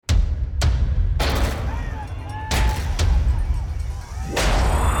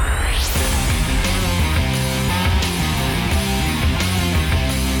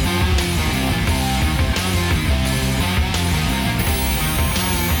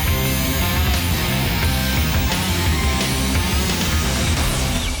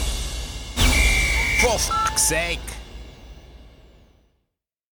sake.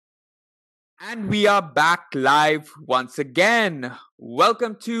 And we are back live once again.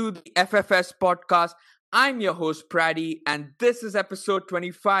 Welcome to the FFS podcast. I'm your host, Praddy, and this is episode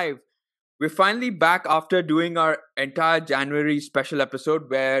 25. We're finally back after doing our entire January special episode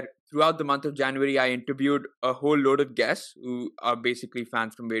where throughout the month of January, I interviewed a whole load of guests who are basically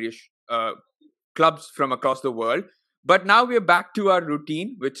fans from various clubs from across the world. But now we're back to our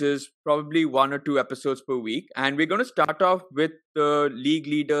routine, which is probably one or two episodes per week. And we're going to start off with the league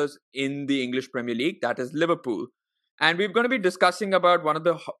leaders in the English Premier League, that is Liverpool. And we're going to be discussing about one of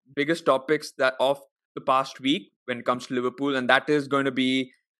the biggest topics that of the past week when it comes to Liverpool, and that is going to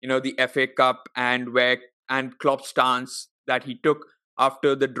be, the FA Cup and Klopp's stance that he took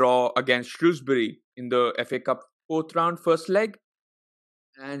after the draw against Shrewsbury in the FA Cup fourth round first leg.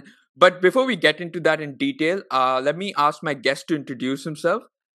 And but before we get into that in detail, let me ask my guest to introduce himself.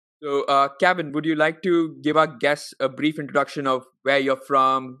 So, Kavin, would you like to give our guests a brief introduction of where you're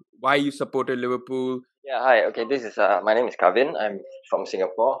from, why you supported Liverpool? Yeah, hi. Okay, this is my name is Kavin. I'm from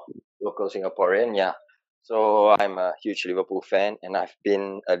Singapore, local Singaporean. Yeah, so I'm a huge Liverpool fan, and I've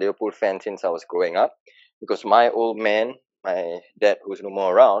been a Liverpool fan since I was growing up. Because my old man, my dad, who's no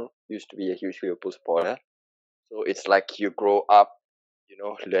more around, used to be a huge Liverpool supporter. So it's like you grow up,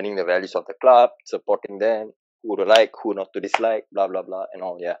 learning the values of the club, supporting them, who to like, who not to dislike, blah blah blah, and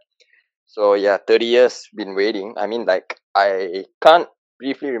all. Yeah. So yeah, 30 years been waiting. I mean, like I can't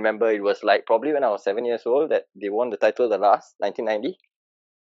briefly remember. It was like probably when I was 7 years old that they won the title the last 1990.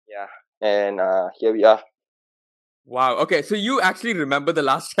 Yeah, and here we are. Wow. Okay, so you actually remember the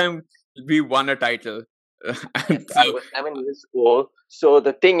last time we won a title. Yes, And I so, was 7 years old. So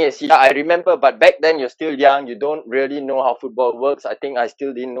the thing is, yeah, I remember. But back then, you're still young. You don't really know how football works. I think I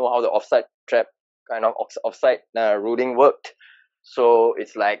still didn't know how the offside trap kind of offside ruling worked. So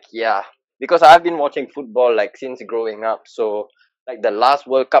it's like, yeah, because I've been watching football like since growing up. So like the last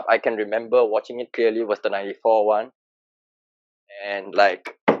World Cup I can remember watching it clearly was the 94 one. And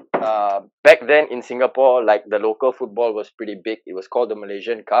like back then in Singapore, like the local football was pretty big. It was called the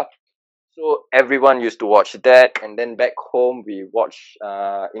Malaysian Cup. So everyone used to watch that, and then back home we watch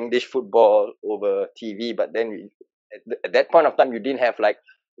English football over TV. But then at that point of time, you didn't have like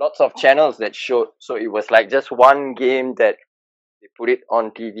lots of channels that showed. So it was like just one game that they put it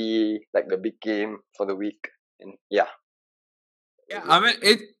on TV, like the big game for the week, and yeah. yeah, I mean,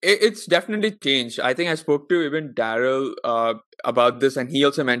 it's definitely changed. I think I spoke to even Daryl about this, and he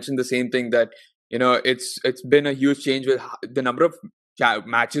also mentioned the same thing that it's been a huge change with the number of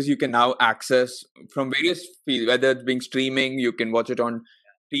matches you can now access from various fields, whether it's being streaming, you can watch it on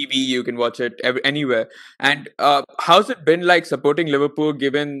TV, you can watch it anywhere. And how's it been like supporting Liverpool,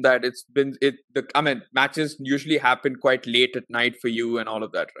 given that it's been I mean, matches usually happen quite late at night for you and all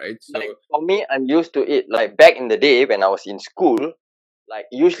of that, right? So Like for me, I'm used to it. Like back in the day when I was in school, like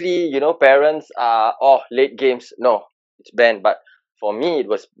usually, parents are late games. No, it's banned. But for me, it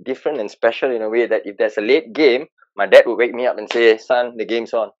was different and special in a way that if there's a late game, my dad would wake me up and say, "Son, the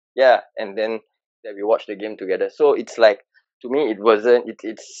game's on." Yeah, and then that we watch the game together. So it's like to me, it wasn't.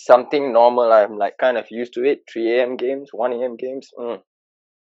 It's something normal. I'm like kind of used to it. 3 a.m. games, 1 a.m. games.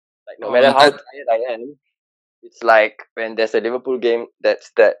 Like no oh, matter no, how tired I am, it's like when there's a Liverpool game, that's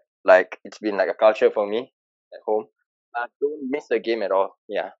that. Like it's been like a culture for me at home. I don't miss the game at all.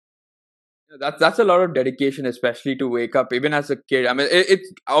 Yeah. that's a lot of dedication, especially to wake up even as a kid. I mean, it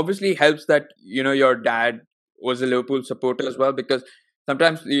obviously helps that your dad was a Liverpool supporter as well, because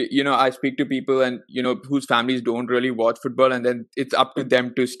sometimes I speak to people and whose families don't really watch football, and then it's up to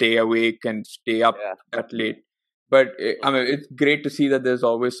them to stay awake and stay up Yeah. that late. But I Mm. mean, it's great to see that there's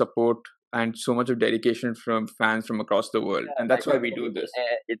always support and so much of dedication from fans from across the world, Yeah, and like that's why we for do me, this.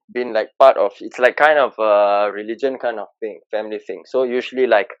 it's been like part of. It's like kind of a religion kind of thing, family thing. So usually,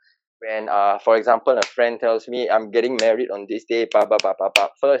 like when, for example, a friend tells me I'm getting married on this day,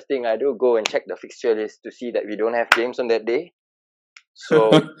 first thing I do go and check the fixture list to see that we don't have games on that day. So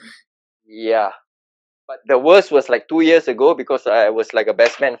yeah. But the worst was like 2 years ago because I was like a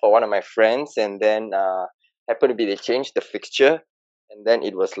best man for one of my friends, and then happened to be they changed the fixture, and then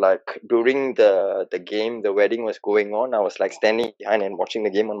it was like during the game, the wedding was going on. I was like standing behind and watching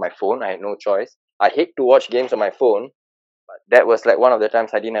the game on my phone. I had no choice. I hate to watch games on my phone, but that was like one of the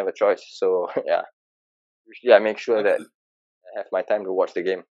times I didn't have a choice. So yeah, usually I make sure that I have my time to watch the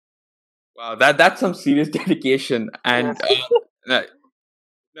game. Wow, that's some serious dedication, Yes. and uh,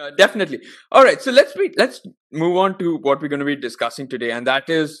 no, definitely. All right, so let's move on to what we're going to be discussing today, and that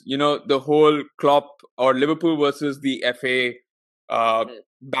is the whole Klopp or Liverpool versus the FA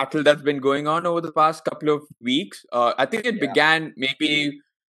battle that's been going on over the past couple of weeks. I think it Yeah. began maybe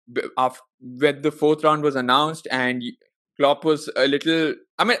after when the fourth round was announced, and Klopp was a little.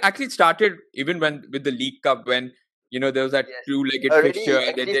 I mean, actually, it started even when with the League Cup when there was that Yes. two-legged Already fixture, it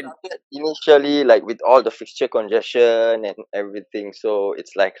and they actually did. started initially like with all the fixture congestion and everything. So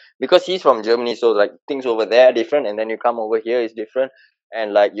it's like because he's from Germany, so like things over there are different, and then you come over here is different.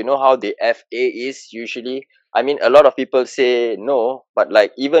 And like you know how the FA is usually. I mean, a lot of people say no, but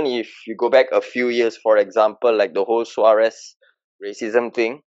like even if you go back a few years, for example, like the whole Suarez racism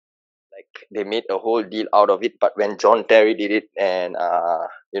thing, like they made a whole deal out of it. But when John Terry did it, and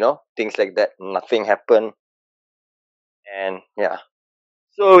things like that, nothing happened. And yeah,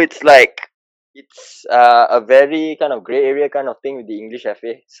 so it's like it's a very kind of gray area kind of thing with the English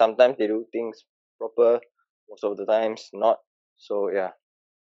FA. Sometimes they do things proper, most of the times not. So yeah,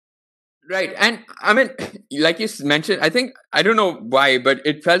 Right. And I mean, like you mentioned, I think, I don't know why, but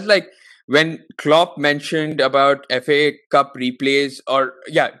it felt like when Klopp mentioned about FA Cup replays, or,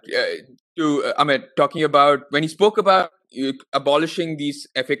 yeah, I mean, talking about when he spoke about abolishing these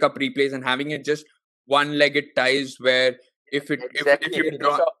FA Cup replays and having it just one legged ties where if exactly. you Finish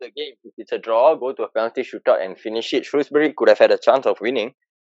draw. off the game. If it's a draw, go to a penalty shootout and finish it. Shrewsbury could have had a chance of winning.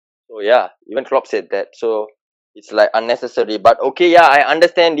 So yeah, even Klopp said that. So it's like unnecessary. But okay, yeah, I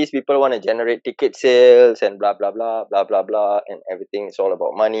understand these people want to generate ticket sales and blah blah blah blah blah blah and everything. It's all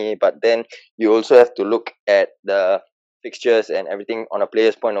about money. But then you also have to look at the fixtures and everything on a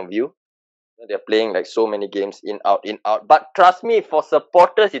player's point of view. They're playing like so many games in out in out. But trust me, for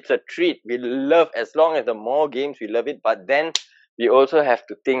supporters, it's a treat. We love as long as the more games we love it. But then we also have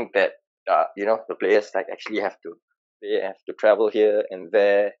to think that the players like actually have to travel here and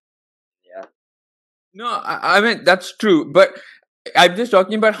there. Yeah. No, I mean, that's true. But I'm just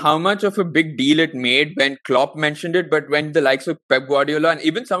talking about how much of a big deal it made when Klopp mentioned it, but when the likes of Pep Guardiola and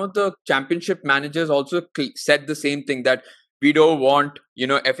even some of the championship managers also said the same thing, that we don't want,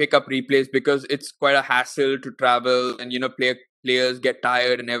 FA Cup replays because it's quite a hassle to travel, and, players get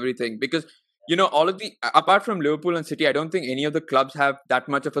tired and everything. Because, all of apart from Liverpool and City, I don't think any of the clubs have that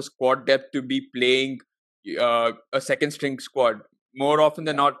much of a squad depth to be playing a second string squad. More often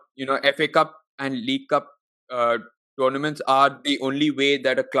than not, FA Cup and League Cup uh, tournaments are the only way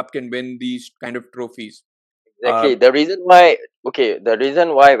that a club can win these kind of trophies. Uh, Exactly. The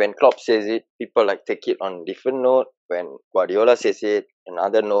reason why when Klopp says it, people like take it on different note. When Guardiola says it,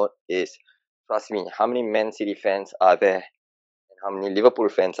 another note is, trust me, how many Man City fans are there and how many Liverpool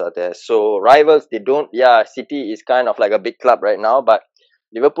fans are there? So rivals, they don't. Yeah, City is kind of like a big club right now, but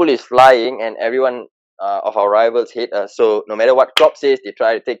Liverpool is flying, and everyone of our rivals hate us. So no matter what Klopp says, they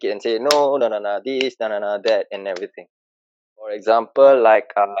try to take it and say no, no, no, no, this, no, no, no, that, and everything. For example, like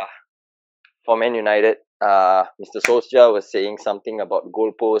for Man United, Mr. Solskjaer was saying something about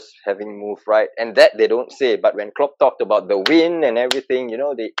goalposts having moved right, and that they don't say. But when Klopp talked about the win and everything,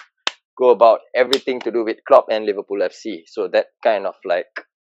 they go about everything to do with Klopp and Liverpool FC. So that kind of like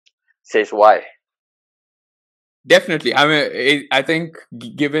says why. Definitely. I mean, I think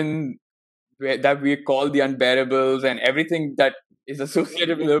given that we call the unbearables and everything that is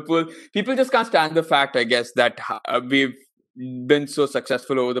associated with Liverpool, people just can't stand the fact, I guess, that we've been so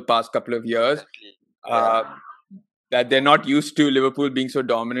successful over the past couple of years. Exactly. Uh, Yeah. that they're not used to Liverpool being so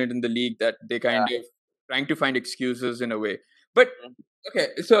dominant in the league, that they kind Yeah. of trying to find excuses in a way. But Mhm. okay,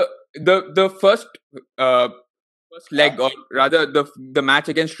 so the uh, first Uh-huh. leg, or rather the match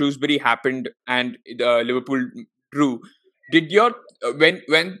against Shrewsbury happened, and Liverpool drew. Did your when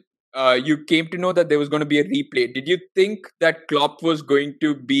you came to know that there was going to be a replay, did you think that Klopp was going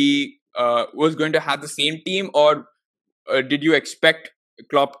to have the same team, or did you expect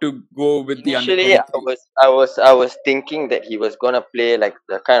Klopp to go with the under Initially, 23? I was thinking that he was gonna play like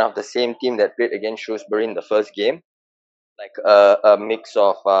the kind of the same team that played against Shrewsbury in the first game, like a mix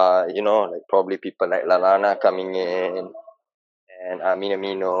of like probably people like Lalana coming in and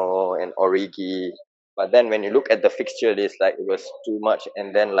Minamino and Origi. But then when you look at the fixture list, like it was too much.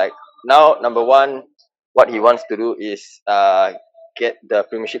 And then like now, number one, what he wants to do is get the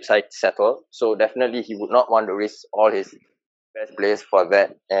Premiership side settled. So definitely he would not want to risk all his best players for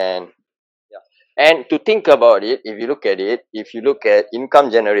that. And yeah, and to think about it, if you look at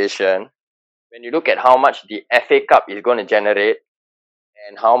income generation, when you look at how much the FA Cup is going to generate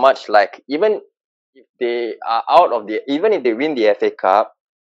and how much like even if they are out of the even if they win the FA Cup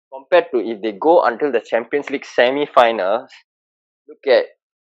compared to if they go until the Champions League semi-finals, look at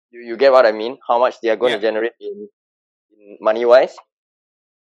you get what I mean? How much they are going to Yeah. generate in money wise?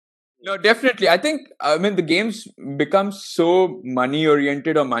 No, definitely. I think, I mean, the games become so money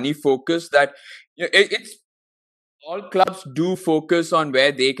oriented or money focused that it's all clubs do focus on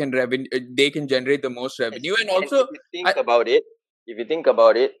where they can generate the most revenue, and And if also you think I, about it, if you think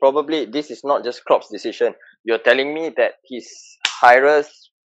about it, probably this is not just Klopp's decision. You're telling me that his hirers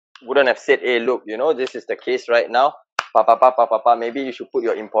wouldn't have said, hey, look, this is the case right now. Maybe you should put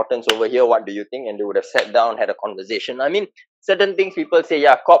your importance over here. What do you think? And they would have sat down, had a conversation. I mean, certain things people say,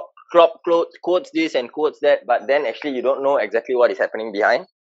 yeah, Klopp quotes this and quotes that, but then actually you don't know exactly what is happening behind.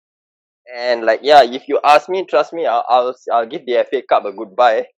 And like, yeah, if you ask me, trust me, I'll give the FA Cup a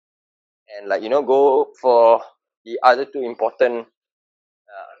goodbye, and like go for the other two important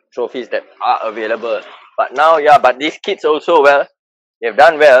trophies that are available. But now, yeah, but these kids also, well, they've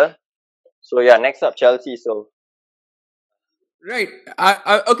done well. So yeah, next up Chelsea. So Right.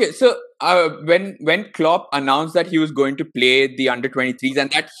 Okay. So when Klopp announced that he was going to play the under 23s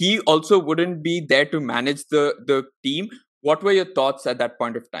and that he also wouldn't be there to manage the team, what were your thoughts at that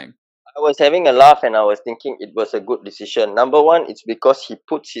point of time? I was having a laugh and I was thinking it was a good decision. Number one, it's because he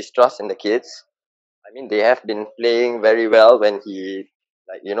puts his trust in the kids. I mean, they have been playing very well when he,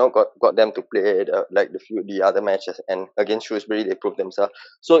 like, got them to play the other matches, and against Shrewsbury they proved themselves.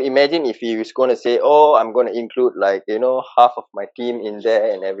 So imagine if he was going to say, "Oh, I'm going to include half of my team in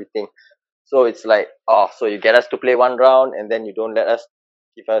there and everything." So it's like, oh, so you get us to play one round and then you don't let us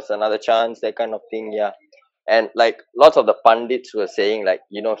give us another chance, that kind of thing, yeah. And like lots of the pundits were saying, like,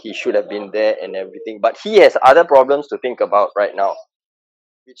 he should have been there and everything, but he has other problems to think about right now,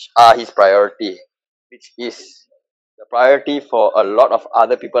 which are his priority, which is the priority for a lot of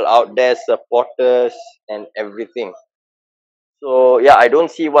other people out there, supporters and everything. So yeah, I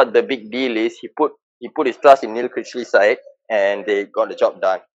don't see what the big deal is. He put his trust in Neil Critchley's side and they got the job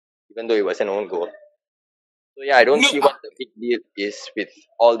done, even though it was an own goal. So yeah, I don't No, see what the big deal is with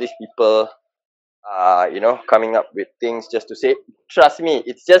all these people coming up with things just to say. Trust me,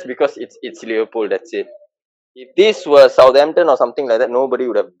 it's just because it's Liverpool, that's it. If this were Southampton or something like that, nobody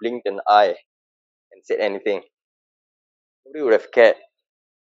would have blinked an eye and said anything. Nobody would have cared.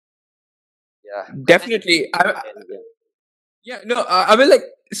 Yeah, because this is definitely. yeah. Yeah, no, I mean, like,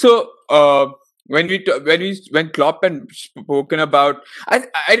 so when Klopp and spoken about,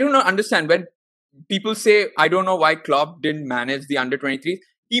 I don't know, understand when people say I don't know why Klopp didn't manage the under 23s.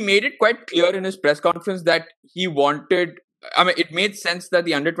 He made it quite clear in his press conference that he wanted. I mean, it made sense that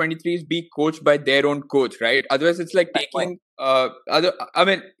the under 23s be coached by their own coach, right? Otherwise, it's like That's why. taking other. I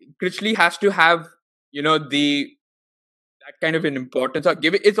mean, Critchley has to have the that kind of an importance, or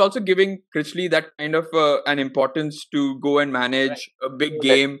give it, it's also giving Critchley that kind of an importance to go and Right. manage a big So that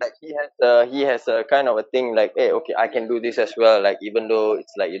game. like he has a kind of a thing like, hey, okay, I can do this as well. Like even though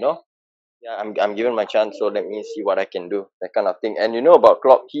it's like yeah, I'm given my chance, so let me see what I can do. That kind of thing. And about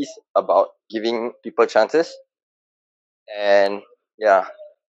Klopp, he's about giving people chances. And yeah,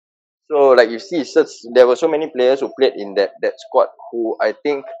 so like you see, there were so many players who played in that squad who I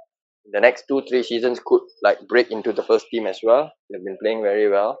think in the next 2-3 seasons could like break into the first team as well. They've been playing very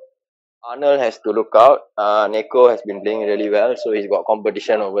well. Arnold has to look out. Neko has been playing really well, so he's got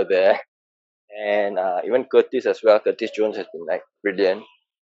competition over there. And even Curtis as well. Curtis Jones has been like brilliant.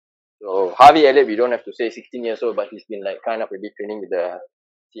 So Harvey Elliott, we don't have to say 16 years old, but he's been like kind of really training with the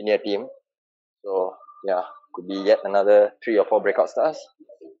senior team. So yeah, could be yet another 3 or 4 breakout stars.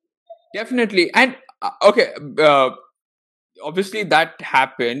 Definitely. And okay, obviously that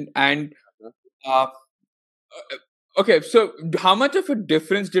happened. And uh, okay, so how much of a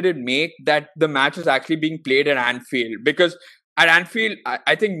difference did it make that the match is actually being played at Anfield? Because at Anfield,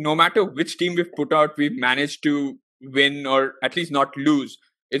 I think no matter which team we've put out, we've managed to win or at least not lose.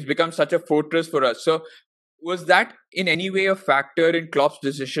 It's become such a fortress for us. So was that in any way a factor in Klopp's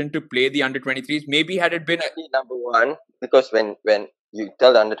decision to play the under 23s? Maybe had it been Definitely number one, because when you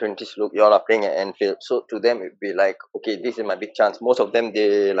tell the under 20s, look, you all are playing at Anfield, so to them it'd be like, okay, this is my big chance. Most of them,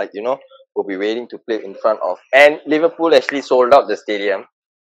 they like will be waiting to play in front of, and Liverpool actually sold out the stadium.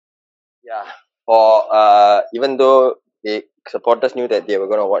 Yeah, for even though the supporters knew that they were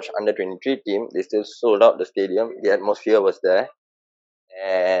going to watch under 23 team, they still sold out the stadium. The atmosphere was there.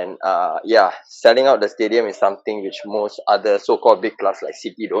 And yeah, selling out the stadium is something which most other so-called big clubs like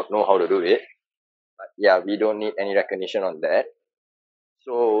City don't know how to do it. But yeah, we don't need any recognition on that.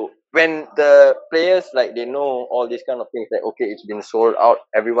 So when the players, like, they know all these kind of things, like, okay, it's been sold out,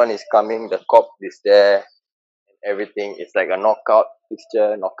 everyone is coming, the cop is there, everything, it's like a knockout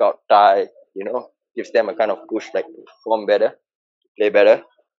fixture, knockout tie, gives them a kind of push, like, to perform better, to play better.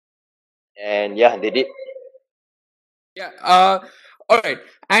 And yeah, they did. yeah. All right.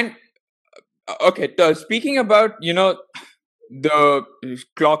 And okay. Speaking about the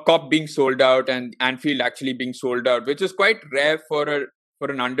cop being sold out and Anfield actually being sold out, which is quite rare for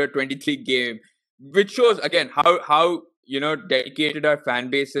an under 23 game, which shows again how dedicated our fan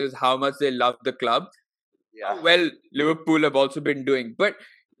base is, how much they love the club. Yeah, how well Liverpool have also been doing. But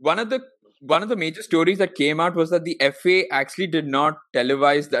one of the one of the major stories that came out was that the FA actually did not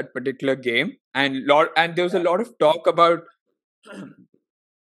televise that particular game, and there was a yeah, lot of talk about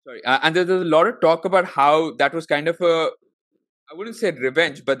and there was a lot of talk about how that was kind of a, I wouldn't say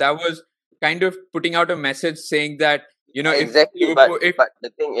revenge, but that was kind of putting out a message saying that if exactly. But Liverpool, if the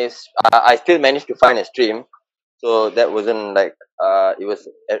thing is, I still managed to find a stream, so that wasn't like it was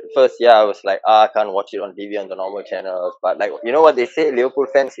at first. Yeah, I was like, I can't watch it on TV on the normal channels. But like, you know what they say, Liverpool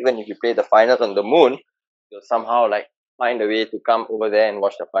fans, even if you play the finals on the moon, you'll somehow like find a way to come over there and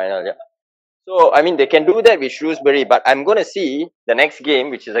watch the final. Yeah. So I mean, they can do that with Shrewsbury, but I'm gonna see the next game,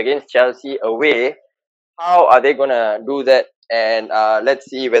 which is against Chelsea away. How are they gonna do that? And let's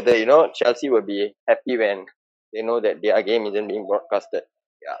see whether Chelsea will be happy when they know that their game isn't being broadcasted.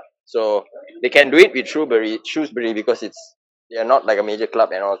 Yeah, so they can do it with Shrewsbury because they are not like a major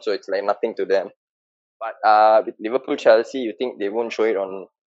club and also it's like nothing to them. But with Liverpool, Chelsea, you think they won't show it on?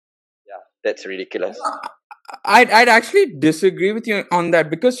 Yeah, that's ridiculous. I'd actually disagree with you on that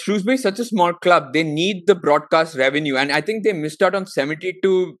because Shrewsbury is such a small club. They need the broadcast revenue, and I think they missed out on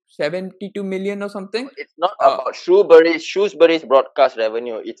 72 million or something. It's not Uh, about Shrewsbury's broadcast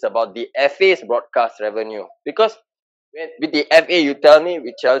revenue. It's about the FA's broadcast revenue because with the FA, you tell me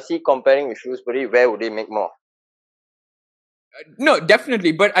with Chelsea comparing with Shrewsbury, where would they make more? no,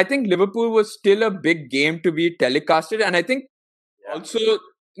 definitely, but I think Liverpool was still a big game to be telecasted, and I think Yeah, also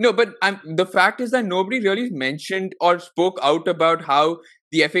no, but the fact is that nobody really mentioned or spoke out about how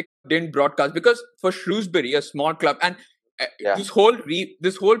the FA Cup didn't broadcast because for Shrewsbury, a small club, and yeah, this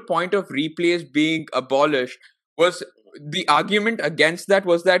whole point of replays being abolished was the argument against that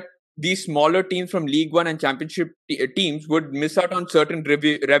was that these smaller teams from League One and Championship teams would miss out on certain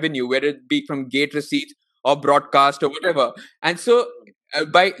revenue, whether it be from gate receipts or broadcast or whatever. And so,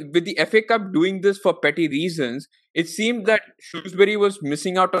 by with the FA Cup doing this for petty reasons, it seemed that Shrewsbury was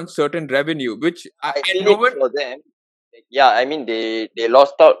missing out on certain revenue, which I and feel no it one. for them. Yeah, I mean they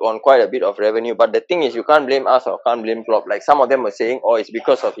lost out on quite a bit of revenue, but the thing is you can't blame us or can't blame Klopp. Like some of them were saying, oh, it's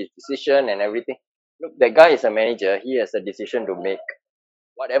because of his decision and everything. Look, that guy is a manager. He has a decision to make.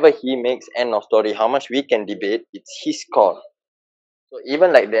 Whatever he makes, end of story. How much we can debate, it's his call. So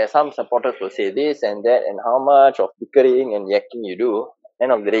even like there are some supporters will say this and that, and how much of bickering and yakking you do.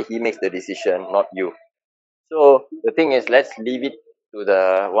 End of the day, he makes the decision, not you. So the thing is, let's leave it to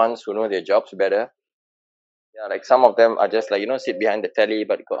the ones who know their jobs better. Yeah, like some of them are just like sit behind the telly,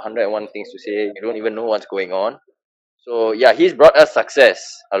 but got 101 things to say. You don't even know what's going on. So yeah, he's brought us success.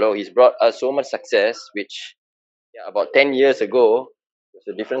 Hello, he's brought us so much success, which about 10 years ago was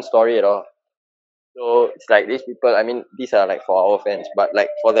a different story at all. So it's like these people. I mean, these are like for our fans, but like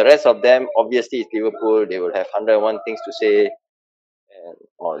for the rest of them, obviously it's Liverpool. They will have 101 things to say and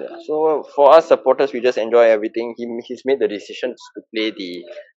all that. So for us supporters, we just enjoy everything. He's made the decisions to play the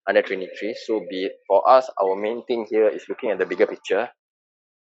under 23. So be it. For us, our main thing here is looking at the bigger picture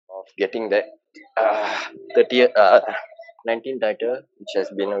of getting that 30th 19 title, which has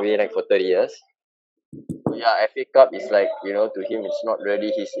been away like for 30 years. So yeah, FA Cup is like to him it's not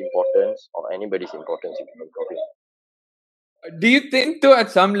really his importance or anybody's importance if you think of it. Do you think, though,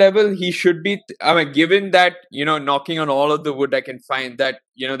 at some level, he should be? I mean, given that knocking on all of the wood I can find that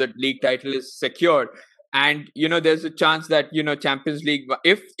the league title is secured, and there's a chance that Champions League,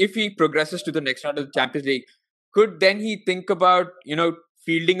 if he progresses to the next round of the Champions League, could then he think about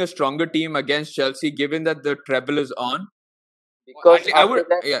fielding a stronger team against Chelsea, given that the treble is on? Because Actually, I would, after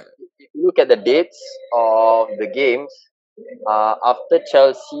that, yeah, if you look at the dates of the games, after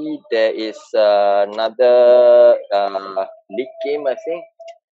Chelsea, there is another league game, I think.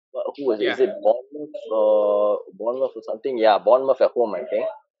 Who was it? yeah. Is it Bournemouth or something? Yeah, Bournemouth at home, I think.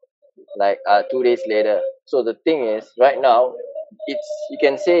 Like 2 days later. So the thing is, right now, it's you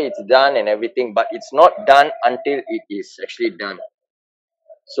can say it's done and everything, but it's not done until it is actually done.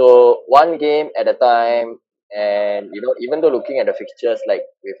 So one game at a time, and even though looking at the fixtures, like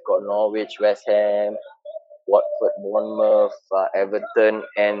we've got Norwich, West Ham, Watford, Bournemouth, Everton,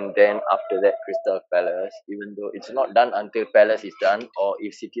 and then after that Crystal Palace. Even though it's not done until Palace is done, or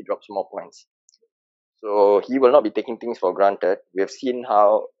if City drops more points. So he will not be taking things for granted. We have seen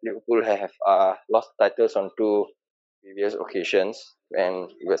how Liverpool have lost titles on two previous occasions when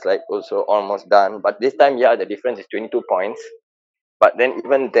it was like also almost done. But this time, yeah, the difference is 22 points. But then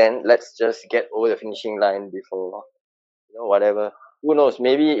even then, let's just get over the finishing line before whatever. Who knows?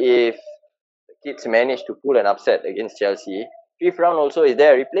 Maybe if the kids manage to pull an upset against Chelsea, fifth round also is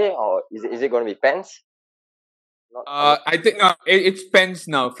there a replay or is it going to be pens? Not. I'm not. I think it's pens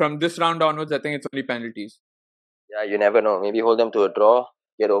now. From this round onwards, I think it's only penalties. Yeah, you never know. Maybe hold them to a draw.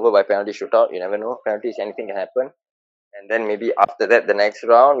 get over by penalty shootout. You never know. Penalties, anything can happen. And then maybe after that, the next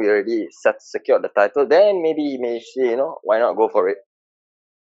round, we already secured the title. Then maybe he may say, why not go for it?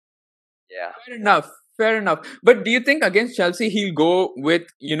 Yeah. Fair enough. Fair enough. But do you think against Chelsea he'll go with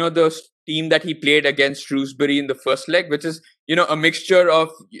the team that he played against Shrewsbury in the first leg, which is a mixture of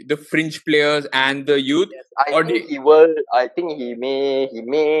the fringe players and the youth? Yes, I Or do think you, he will. I think he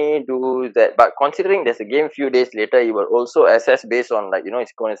may do that. But considering there's a game few days later, he will also assess based on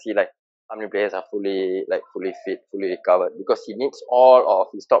he's going to see how many players are fully fit, fully recovered, because he needs all of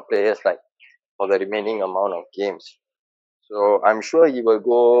his top players for the remaining amount of games. So I'm sure he will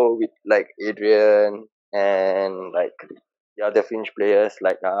go with Adrian and the other Finnish players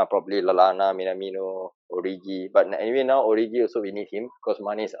probably Lalana, Minamino, Origi. But anyway, now Origi also we need him because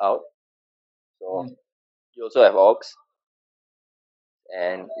money is out. So you also have Ox,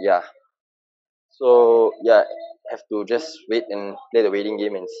 and yeah. So yeah, have to just wait and play the waiting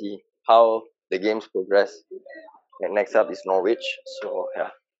game and see how the games progress. And next up is Norwich. So yeah,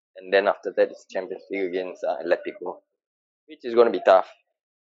 and then after that it's Champions League against Atletico, which is going to be tough.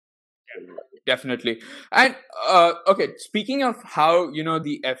 definitely. And okay, speaking of how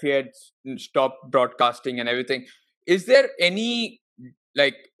the FA had stopped broadcasting and everything, is there any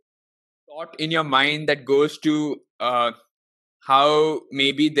like thought in your mind that goes to how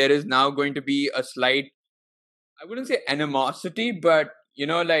maybe there is now going to be a slight, I wouldn't say animosity, but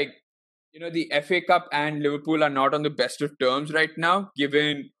the FA Cup and Liverpool are not on the best of terms right now,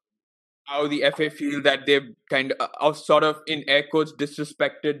 given how the FA feel that they've kind of sort of in air quotes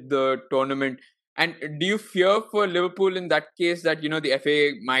disrespected the tournament. And do you fear for Liverpool in that case that the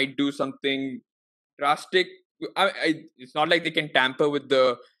FA might do something drastic? It's not like they can tamper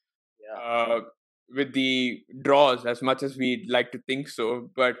Yeah. uh, with the draws as much as we'd like to think so,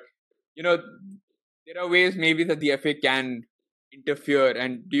 but you know there are ways maybe that the FA can interfere.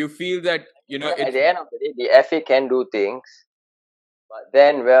 And do you feel that At it's the end of the day, the FA can do things, but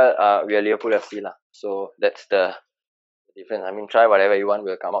then we are Liverpool FC lah. So that's the difference. I mean, try whatever you want,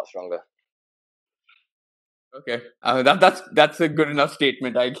 we'll come out stronger. okay? That's a good enough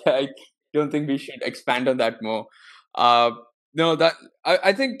statement. I don't think we should expand on that more. Uh, no, that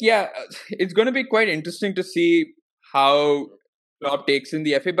I think yeah, it's going to be quite interesting to see how Klopp takes in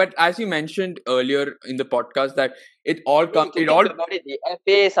the FA. But as you mentioned earlier in the podcast, that I mean, if you think about it, the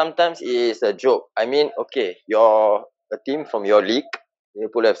FA sometimes is a joke. I mean, okay, a team from your league,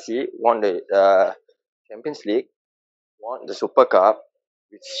 Liverpool FC, won the Champions League, won the Super Cup,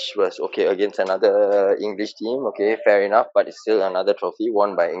 which was okay against another English team. Okay, fair enough, but it's still another trophy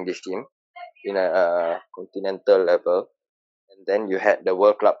won by English team in a continental level. And then you had the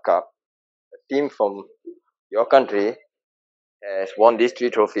World Club Cup. A team from your country has won these three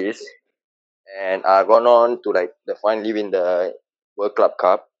trophies and gone on to the finally win the World Club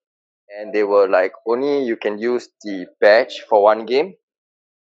Cup. And they were only you can use the badge for one game,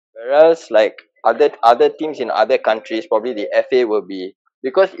 whereas other teams in other countries, probably the FA will be,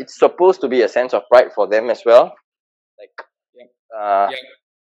 because it's supposed to be a sense of pride for them as well. Like uh,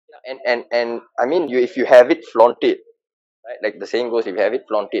 yeah. and I mean, if you have it, flaunt it, right? Like the saying goes, if you have it,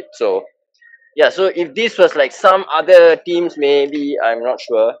 flaunt it. So yeah, so if this was some other teams, maybe I'm not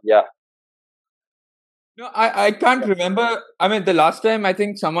sure. Yeah, No, I can't remember. I mean, the last time I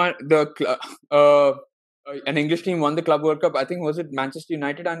think an English team won the Club World Cup. I think was it Manchester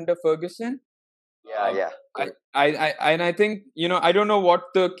United under Ferguson. yeah, Uh, yeah. I, Correct. and I think I don't know what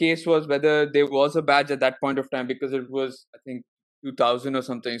the case was, whether there was a badge at that point of time, because it was I think 2000 or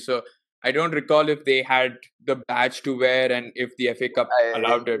something. So I don't recall if they had the badge to wear and if the FA Cup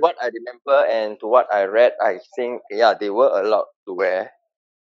allowed To it. what I remember and to what I read, I think yeah, they were allowed to wear.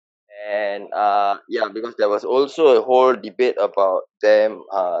 And yeah, because there was also a whole debate about them.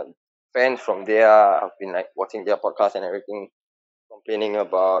 Fans from there have been watching their podcast and everything, complaining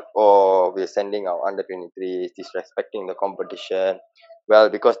about, oh, we're sending our under 23s, disrespecting the competition. Well,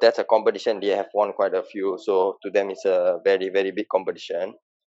 because that's a competition, they have won quite a few, so to them it's a very very big competition.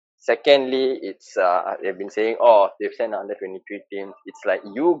 Secondly, it's they've been saying, oh, they've sent under 23 teams. It's like,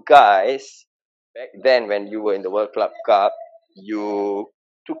 you guys back then when you were in the World Club Cup, you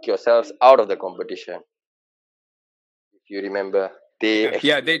took yourselves out of the competition. If you remember, they Yeah,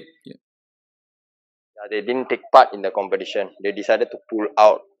 yeah, actually they didn't take part in the competition. They decided to pull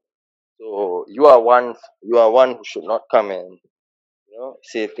out. So you are one who should not come and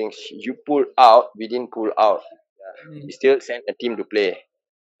say things. You pulled out. We didn't pull out. Yeah. We mm, still sent a team to play.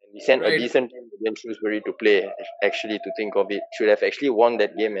 We sent a right. decent team against Shrewsbury to play. Actually, to think of it, should have actually won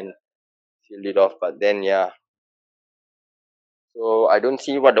that game and sealed it off. But then, yeah. So I don't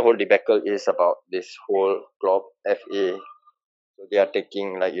see what the whole debacle is about this whole club FA. So they are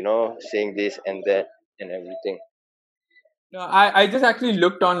taking like saying this and that and everything. No, I just actually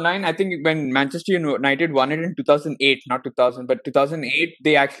looked online. I think when Manchester United won it in 2008, not 2000, but 2008,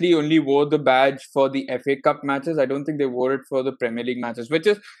 they actually only wore the badge for the FA Cup matches. I don't think they wore it for the Premier League matches, which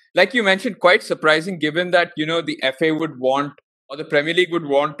is, like you mentioned, quite surprising given that, the FA would want or the Premier League would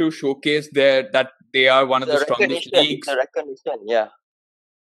want to showcase that they are one It's of the a strongest recognition. It's a leagues. recognition. Yeah.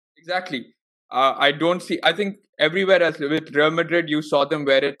 Exactly. I don't see. I think everywhere else with Real Madrid, you saw them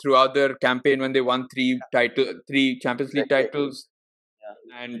wear it throughout their campaign when they won three Champions League Exactly. titles.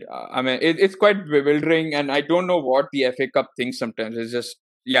 Yeah. And I mean, it's quite bewildering, and I don't know what the FA Cup thinks sometimes. It's just,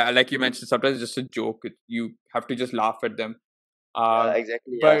 yeah, like you mentioned, sometimes it's just a joke. You have to just laugh at them. Yeah. Uh,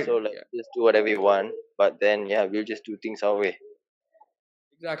 Exactly. Yeah. but So like yeah, just do whatever you want, but then yeah, we'll just do things our way.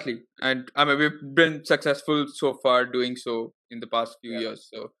 exactly. And I mean, we've been successful so far doing so in the past few Yeah. years,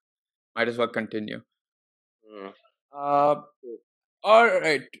 so might as well continue. Mm. Uh, all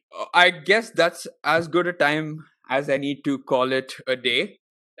right. I guess that's as good a time as I need to call it a day.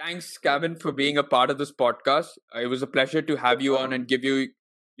 Thanks, Mm. Kavin, for being a part of this podcast. It was a pleasure to have you on and give you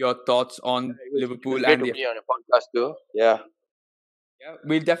your thoughts on It was Liverpool great and to the. be on a podcast too. Yeah. Yeah,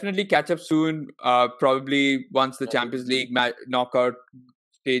 we'll definitely catch up soon. Probably once the Yeah. Champions League knockout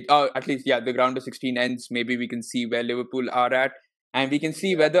stage, or at least, yeah, the round of 16 ends. Maybe we can see where Liverpool are at, and we can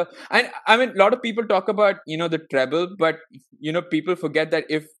see Yeah. whether. And I mean, a lot of people talk about the treble, but people forget that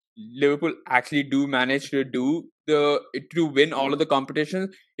if Liverpool actually do manage to win all of the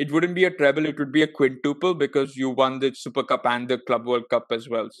competitions, it wouldn't be a treble; it would be a quintuple because you won the Super Cup and the Club World Cup as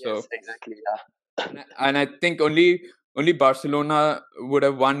well. So Yes. Exactly. Yeah. and I think only Barcelona would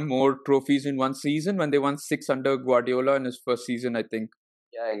have won more trophies in one season when they won six under Guardiola in his first season, I think.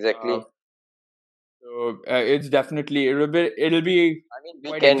 Yeah. Uh, Exactly. so it's definitely it'll be I mean, we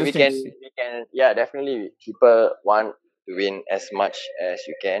quite can, we interesting to can, see. we can. Yeah, definitely. People want to win as much as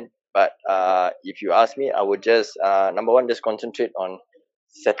you can, but if you ask me, I would just number one, just concentrate on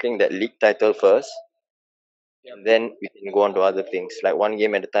settling that league title first, Yep. and then we can go on to other things like one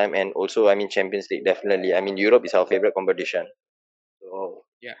game at a time. And also, I mean, Champions League definitely. I mean, Europe is our favorite competition. So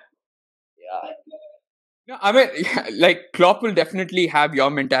Yeah. yeah, No, I mean, like Klopp will definitely have your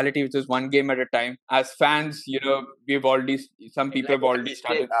mentality, which is one game at a time. As fans, we've already some and people like have what already he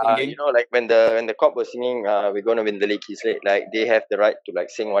said, started singing. like when the cop was singing, we're gonna win the league. He said like they have the right to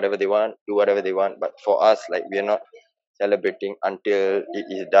like sing whatever they want, do whatever they want, but for us, like we're not celebrating until it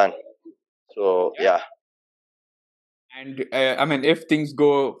is done. So Yeah. yeah, And I mean, if things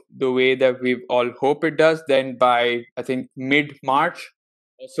go the way that we all hope it does, then by I think mid March,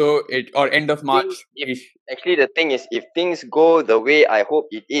 so it or end of I think March, if actually the thing is, if things go the way I hope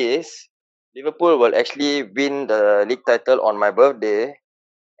it is, Liverpool will actually win the league title on my birthday,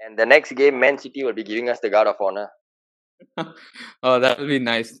 and the next game, Man City will be giving us the guard of honor. oh, that'll be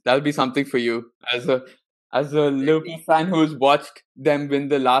nice. That'll be something for you as a Liverpool Exactly. fan who's watched them win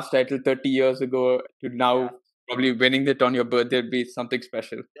the last title 30 years ago to Yeah, now probably winning it on your birthday would be something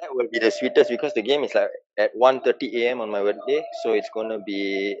special. that will be the sweetest because the game is like at 1:30 a.m. on my birthday, so it's gonna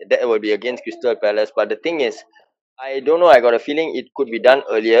be that will be against Crystal Palace. But the thing is, I don't know. I got a feeling it could be done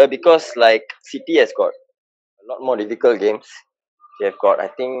earlier because like City has got a lot more difficult games. They have got I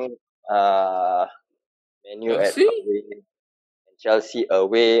think Manu at Chelsea? away, and Chelsea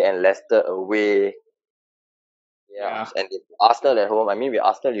away, and Leicester away. Yeah, Yeah, and Arsenal at home. I mean, with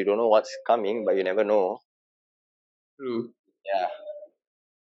Arsenal, you don't know what's coming, but you never know. true. Yeah,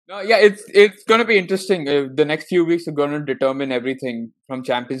 No, yeah, it's gonna be interesting. The next few weeks are gonna determine everything from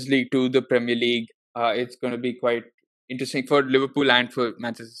Champions League to the Premier League. It's gonna be quite interesting for Liverpool and for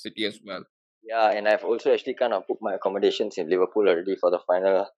Manchester City as well. yeah, and I've also actually kind of booked my accommodations in Liverpool already for the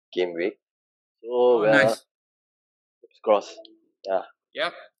final game week. So Oh, well, nice. cross. Yeah,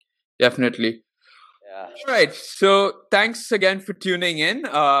 Yep, definitely. yeah. All right. So thanks again for tuning in.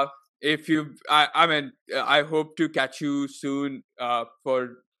 If you, I mean, I hope to catch you soon for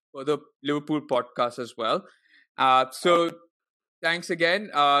the Liverpool podcast as well. So thanks again.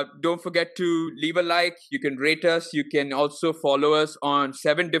 Don't forget to leave a like. You can rate us. You can also follow us on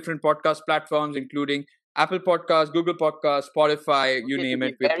 7 different podcast platforms, including Apple Podcasts, Google Podcasts, Spotify. You Okay, to name be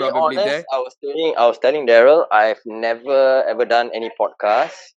it, we're very probably honest, there. I was telling Daryl, I've never ever done any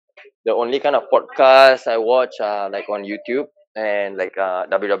podcast. The only kind of podcast I watch are like on YouTube and like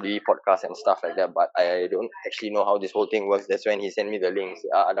WWE podcast and stuff like that. But I don't actually know how this whole thing works. That's when he sent me the links.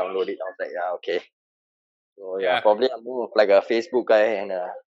 Yeah, I download it. I was like, yeah, okay. So yeah, Yeah. probably I'm more of like a Facebook guy and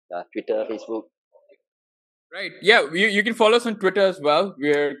Twitter, Facebook. Right. Yeah. You can follow us on Twitter as well.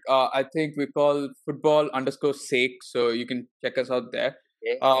 I think we call football underscore sake. So you can check us out there.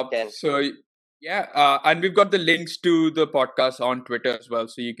 Okay, Uh, can. so Yeah, and we've got the links to the podcast on Twitter as well,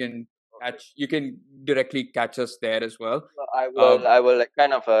 so you can directly catch us there as well. I Uh, will like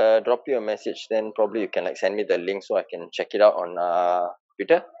kind of drop you a message. Then probably you can like send me the link so I can check it out on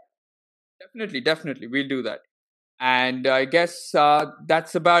Twitter. definitely, we'll do that. And I guess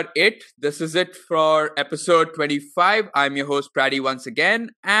that's about it. This is it for episode 25. I'm your host, Praddy, once again,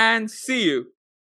 and see you.